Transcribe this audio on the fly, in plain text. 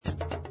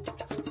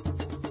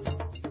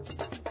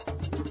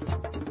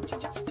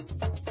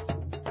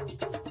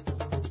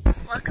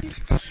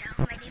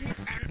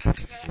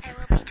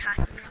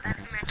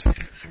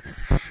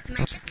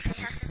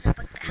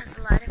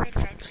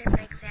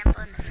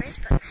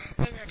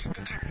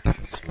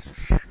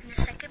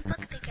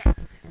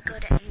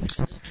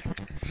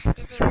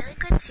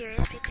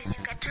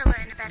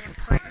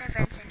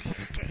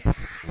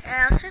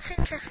I also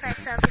think just by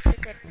itself it's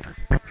a good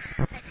book.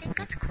 I think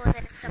it's cool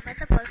that some of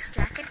the books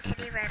lack an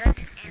indie write on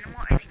an animal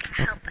or they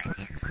can help